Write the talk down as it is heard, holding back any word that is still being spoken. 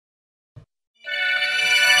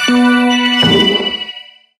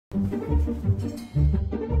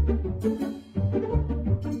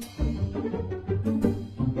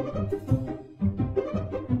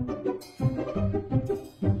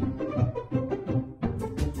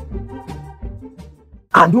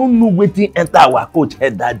I don't know wetin enter our coach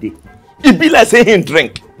head that day. It be like say him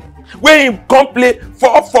drink. When he come play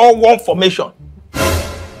 4-4-1 formation.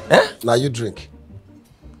 Now you drink.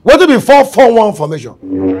 What do be 4-4-1 formation?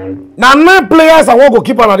 Now 9 players and 1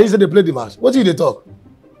 goalkeeper and they say they play the match. What do they talk?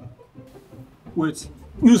 Wait,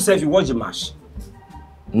 you said you watch the match?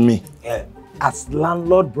 Me? Yeah. As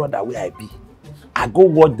landlord brother where I be, I go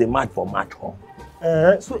watch the match for match hall.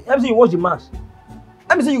 So every you watch the match,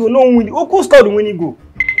 I say you go know who win. Who scored the winning goal?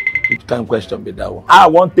 Which kind of question be that one? I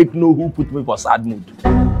won't take know who put me for sad mood.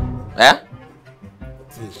 Eh?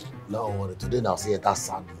 See, no worry. Today now see that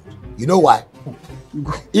sad mood. You know why?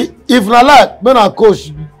 If na like when our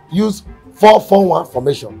coach use 4-4-1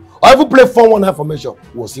 formation, or even play 4-1-9 formation,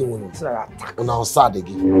 we'll see winning. And now sad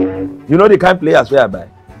again. You know the kind of players where I buy.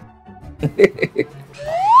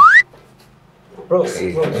 Bro,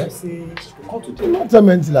 see, come to Don't tell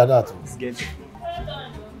me anything like that. It's getting.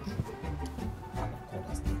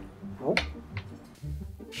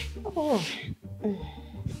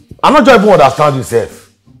 I'm not trying to understand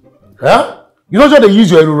yourself. Huh? You don't just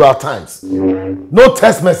use your rural times. No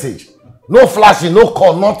text message, no flashing, no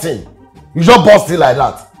call, nothing. You just bust it like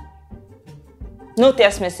that. No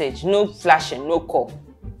text message, no flashing, no call.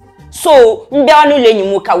 So,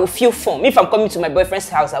 I will feel form. If I'm coming to my boyfriend's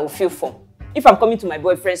house, I will feel form. If I'm coming to my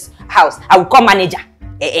boyfriend's house, I will call manager.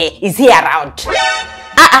 Is he around?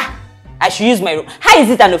 I should use my room. How is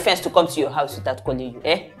it an offense to come to your house without calling you?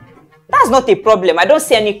 That's not a problem. I don't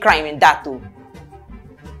see any crime in that too.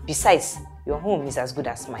 Besides, your home is as good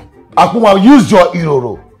as mine. Akuma, use your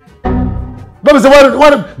iroro. Don't say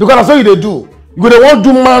what because that's what they do. You go they want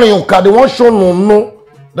do marry your car, they want show no.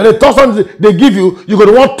 Then they talk something they give you, you go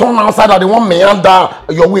they want turn outside and they want meander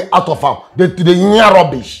your way out of town. They near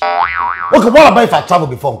rubbish. Okay, what about if I travel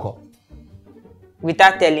before uncle?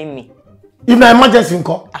 Without telling me. If na emergency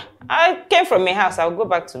uncle? I came from my house. I'll go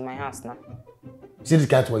back to my house now. See this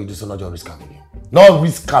kind of what you do, so not just risk scam again. Not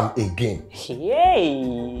risk scam again.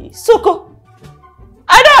 Hey, Soko.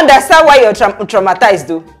 I don't understand why you're traumatized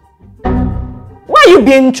though. Why are you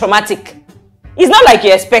being traumatic? It's not like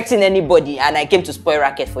you're expecting anybody and I came to spoil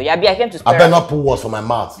racket for you. I came to spoil I better not put words for my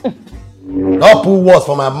mouth. Not put words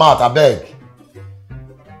for my mouth, I beg.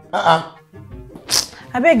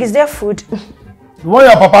 I beg, is there food? You want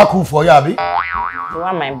your papa cook for you, Abi? You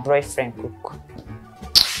want my boyfriend cook?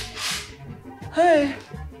 Hey.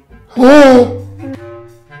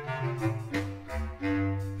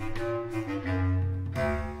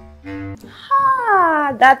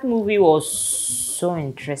 That movie was so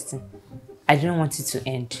interesting. I didn't want it to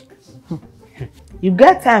end. You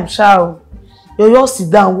get time, shall you just sit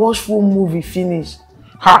down, watch full movie, finish.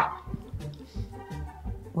 Ha!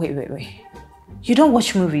 Wait. You don't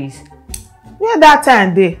watch movies? Where that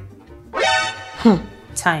time dey?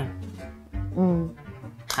 Time.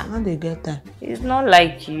 How they get time? It's not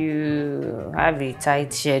like you have a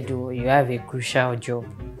tight schedule or you have a crucial job.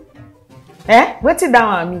 Wetin that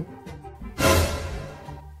one mean?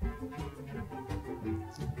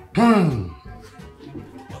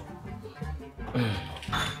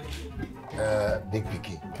 Big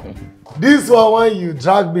picky. This one when you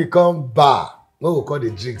drag me come bar. No, we call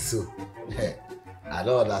the drink so. I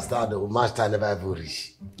don't understand the match time never ever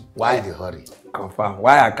reach. Why the hurry? Confirm.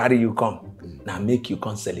 Why I carry you come? Now make you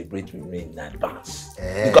come celebrate with me in advance.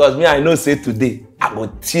 Because me, I know say today, I go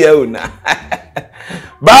tear you now.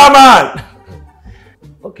 Barman!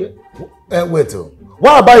 Okay. Wait.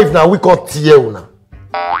 What about if now we call tear you now?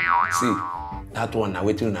 See, that one now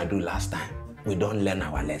waiting to do last time. We don't learn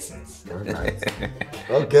our lessons. Right.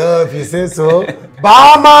 Okay, if you say so.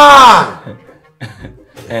 Barman!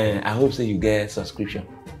 I hope so you get subscription.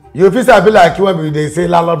 You feel say I be like you when they say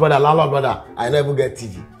landlord brother, I never get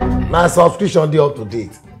TV. My subscription dey up to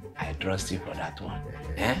date. I trust you for that one.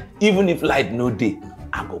 Even if light no day,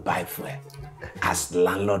 I go buy fuel. As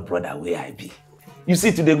landlord brother where I be. You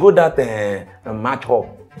see, today go that match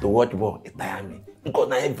hall to watch ball, it tire me. Because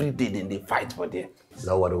now every day they fight for there.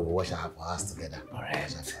 No worry, we'll wash our hands together.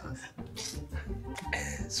 Alright.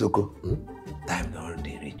 Soko, time don't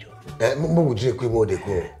already reach you.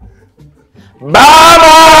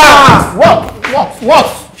 Baba!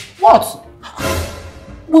 What?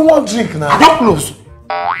 We won't drink now. Don't close.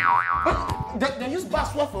 They use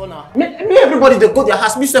password for now. Me everybody they go their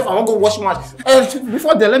house. Me self I want to go wash my hands.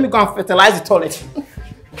 Before they let me go and fertilize the toilet.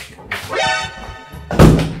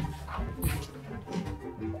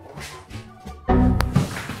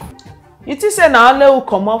 You think say na only who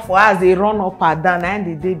come up for us they run up and down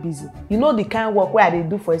and they busy. You know the kind of work where they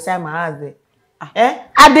do for inside my house there.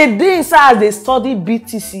 And they do inside as they study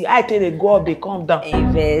BTC. I tell they go up, they come down.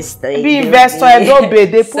 Investor. Be investor,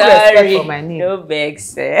 they put respect for my name. No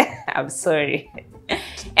vex, I'm sorry.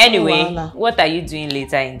 Anyway, what are you doing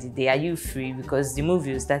later in the day? Are you free? Because the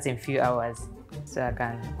movie will start in a few hours. So I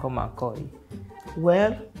can come and call you.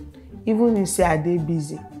 Well, even if say I dey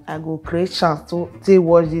busy, I go create chance to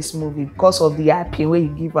watch this movie because of the happy way you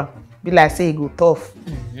give her. Be like say it go tough.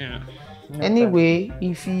 No anyway,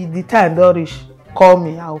 problem. If the time don't reach, call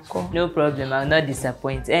me, I'll call. No problem, I'll not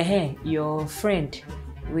disappoint. Your friend,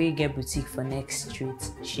 we get boutique for next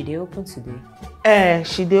street. She dey open today?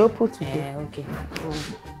 She dey open today. Okay.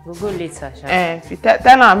 We'll go later. If you tell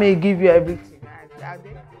her I may give you everything.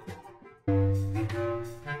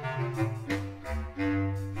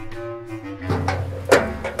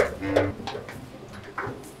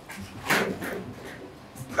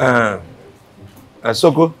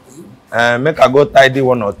 Soko, make I go tidy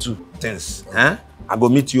 1 or 2 things. I go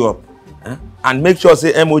meet you up. And make sure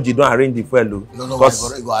say MOG don't arrange the fuel. No, go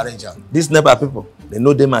arrange them. These neighbor people, they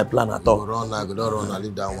know they my plan at all. Go run, I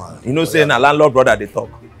leave that one. You know, saying a landlord brother they talk.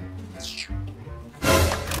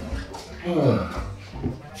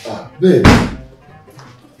 Babe.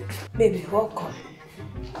 Baby, welcome.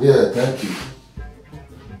 Yeah, thank you.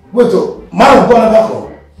 Wait, man, go never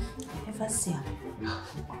come. Never see her.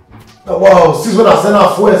 Wow, since when I send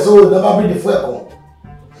her fuel, so never bring the fuel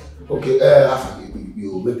come. Okay,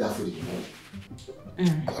 you make that food.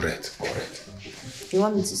 Correct. You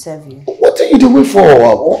want me to serve you? What are you doing for?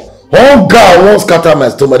 One guy won't scatter my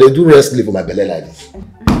stomach. They do wrestling for my belly like this. Who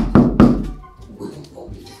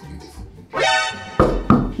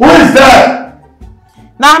is that?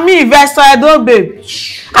 Now me, investor, I don't, babe.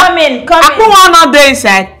 Come in. I put one not there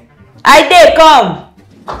inside. I did come.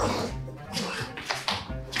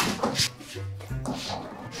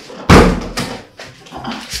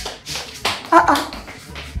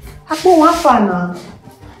 I put one fan now.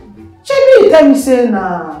 Maybe you tell me say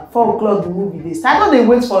na 4 o'clock the movie dey. I know they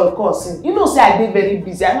wait for your call since. You know say I dey very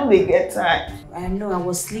busy. I know they get time. I know, I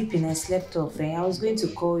was sleeping. I slept off. I was going to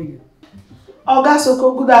call you. Oga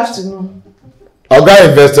Soko, good afternoon. Oga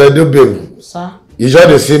investor, do babe. Sir? You just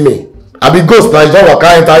dey see me. I be ghost now. You just walk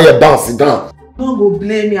enter here, bounce, sit down. No go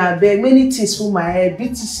blame me, abeg. Many things for my head.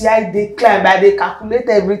 BTC, I dey climb, I dey calculate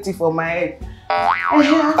everything for my head. Wait.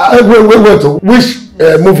 Which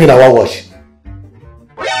movie I wan watch?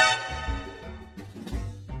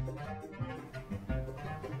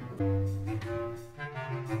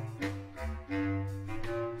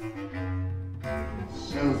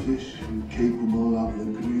 Selfish and capable of the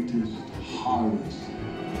greatest horrors.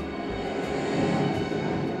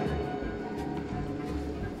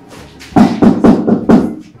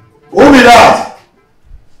 Who be that?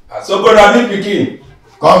 Soko na me pikin.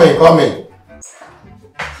 Come in.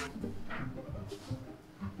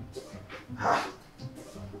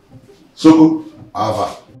 Soko,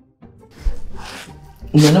 Ava.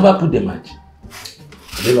 you never put the match.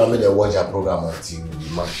 They don't make them watch your program until the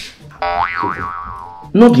match.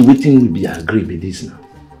 Not be waiting will be agree with this now.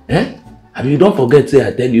 I mean, you don't forget, say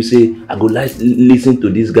I tell you, say I go like listen to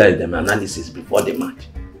these guys, them analysis before the match.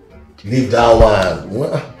 Leave that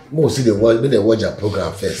one. Most see the watch, they watch your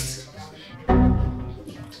program first.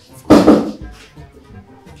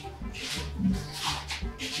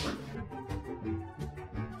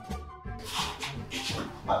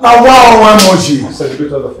 Now one mochi.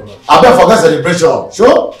 Celebrate all of them. I bet forget celebration.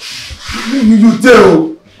 Sure? You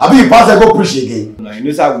tell. I be pass I go preach again. No, you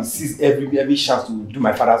know sir, we seize every chance to do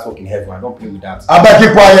my father's work in heaven. I don't play with that. I bet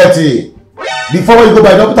keep quiet. Before you go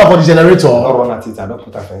by, don't put up for the generator. I don't run at it, I don't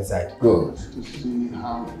put her for inside. Good. To see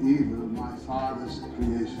how evil my father's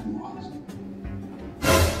creation was.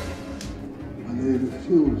 And they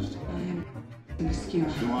refused.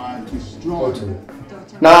 So I destroyed them.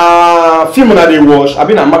 Now, film that they wash, I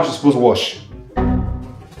been a match you supposed to wash.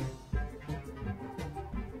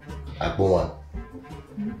 I put one.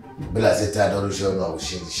 But I said, I don't show no,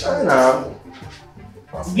 change the channel. Nah.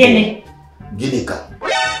 Guinea cat.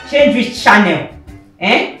 Change which channel?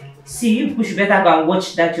 See, you push better go and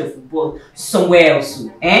watch that your football somewhere else.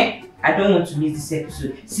 I don't want to miss this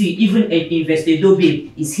episode. See, even an investor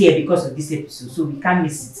babe is here because of this episode, so we can't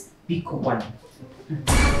miss it. Big one.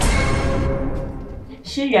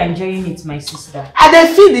 Sure, you're enjoying it, my sister. I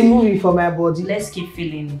dey feel the movie for my body. Let's keep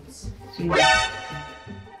feeling it. Feel it.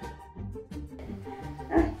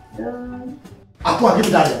 Akua, give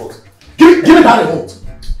me that remote. Give me that remote.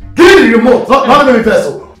 Give me the remote. Not let me first.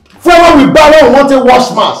 For when we buy one wanted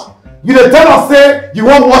wash mask, you dey tell us say you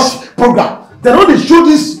want wash program. They don't show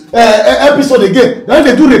this episode again. Then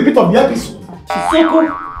they do repeat of the episode. Soko,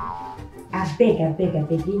 I beg, you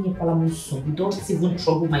don't even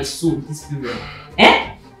trouble my soul this period.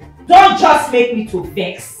 Eh? Don't just make me to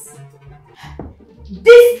vex.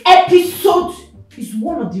 This episode is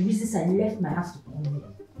one of the reasons I left my house to come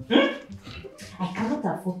here. I cannot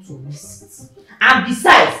afford to miss it. And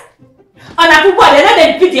besides, on a people, they know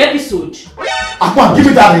they repeat the episode. Akwa, give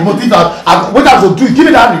me that remote. What I have to do, give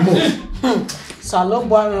me that remote. Salon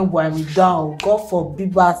boy me down. God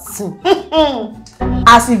forbid bad thing.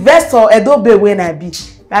 As investor, Edobe when I be.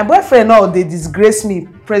 My boyfriend now they disgrace me in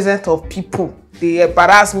presence of people. They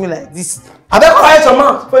embarrass me like this. I beg quiet your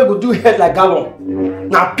mouth before you go do head like gallon.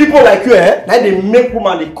 Now people like you, now they make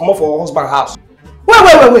woman they come up for her husband house.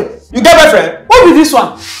 Wait. You get boyfriend? Who be this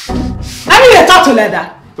one? I mean they talk to like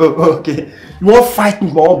that. Oh, okay. You won't fight me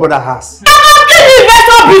for my brother house. I'm the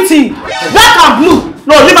investor beauty. Black and blue.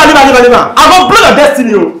 No, leave her. I go blow your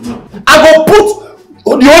destiny. I go put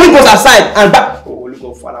the Holy Ghost aside and back. Oh, Holy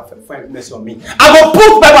Ghost, Father, find mercy on me. I go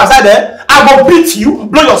put Bible aside there. I go beat you,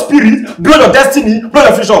 blow your spirit, blow your destiny, blow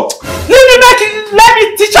your future. Let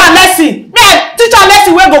me teach her lesson. Man, teach her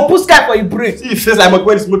lesson where go put sky for your brain. See, it feels like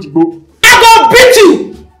when it's smoky go. I go beat you.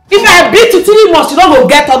 If I beat you 3 months, you don't go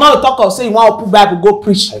get or not talk of say you want to put Bible go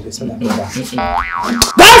preach. Guys, sit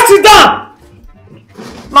down.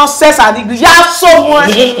 Nonsense and English. You have so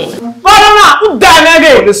much. No. Who died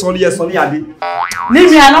again? Sonny, Adi. Leave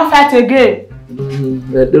me, I don't fight again.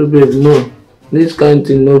 Babe, no. This kind of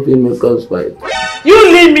thing no fit make us fight.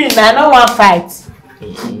 You leave me, I don't want fight.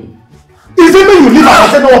 Is it me you leave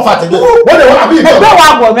and say no one fight again? What they want to be? Don't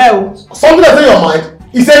want to go. Something that's in your mind.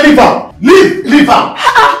 He said leave am. Leave am.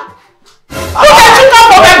 Who can you come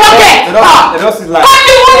from my pocket? They don't see life. What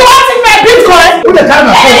do you want in my Bitcoin? Who the carry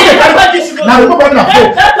my phone? Now you go back my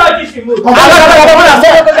phone.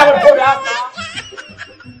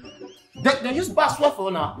 They use password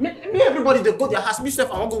for now. Me everybody they go their house. Me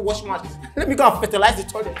self I want to go wash my hands. Let me go and fertilize the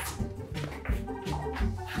toilet.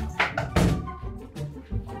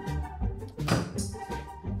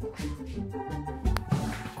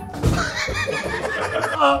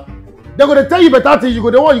 They're gonna tell you better things. You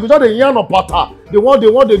go just the yarn of patter. They want to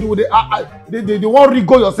do. They want to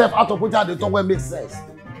re-go yourself out of which they talk where makes sense.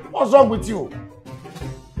 What's wrong with you?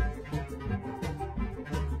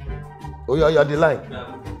 Oh, you're the line.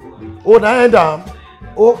 Oh, now end down.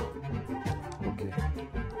 Oh. Okay.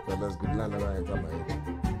 So that's good. Line and I enter my head.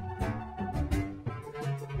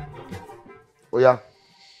 Oh yeah.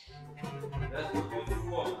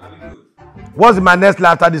 What's my next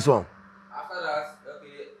line after this one? After that,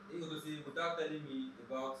 okay, you go to see without telling me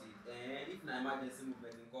about it. And if an emergency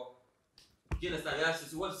movement in call, you understand? You have to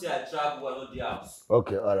see what say I travel or not the house.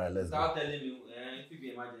 Okay, all right, let's go. Without telling me, if it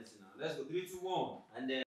be emergency now. Let's go 3, 2, 1, and then.